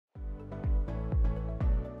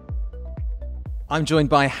I'm joined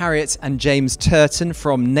by Harriet and James Turton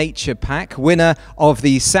from Nature Pack, winner of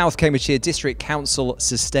the South Cambridgeshire District Council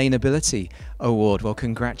Sustainability Award. Well,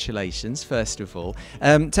 congratulations, first of all.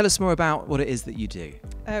 Tell us more about what it is that you do.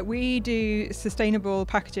 We do sustainable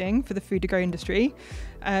packaging for the food to go industry.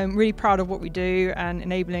 Really proud of what we do and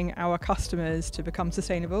enabling our customers to become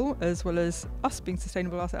sustainable, as well as us being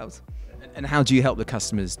sustainable ourselves. And how do you help the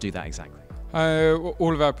customers do that exactly?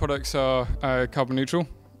 All of our products are carbon neutral.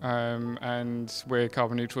 And we're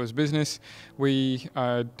carbon neutral as a business. We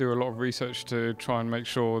do a lot of research to try and make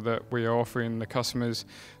sure that we are offering the customers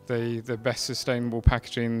the best sustainable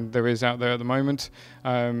packaging there is out there at the moment,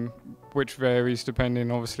 which varies depending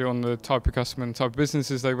obviously on the type of customer and type of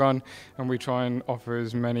businesses they run, and we try and offer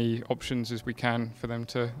as many options as we can for them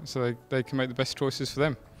so they can make the best choices for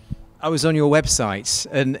them. I was on your website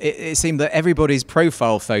and it seemed that everybody's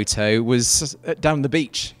profile photo was down the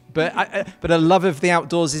beach. But a love of the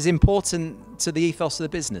outdoors is important to the ethos of the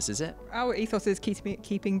business, is it? Our ethos is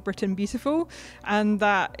keeping Britain beautiful, and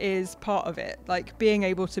that is part of it. Like being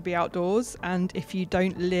able to be outdoors, and if you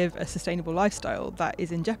don't live a sustainable lifestyle, that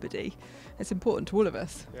is in jeopardy. It's important to all of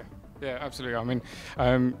us. Yeah, absolutely. I mean,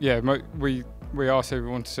 we ask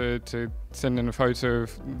everyone to send in a photo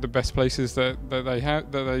of the best places that they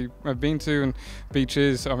have been to, and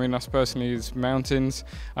beaches. I mean, us personally is mountains.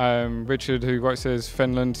 Richard, who works there, is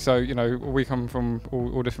Finland. So you know, we come from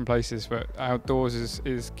all different places, but outdoors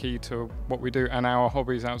is key to what we do, and our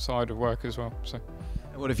hobbies outside of work as well. So,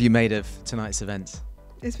 what have you made of tonight's event?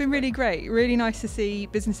 It's been really great, really nice to see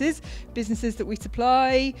businesses that we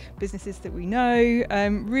supply, businesses that we know.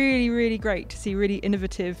 Really great to see really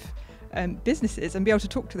innovative businesses and be able to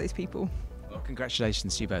talk to those people. Well,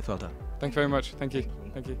 congratulations to you both, well done. Thank you very much, thank you.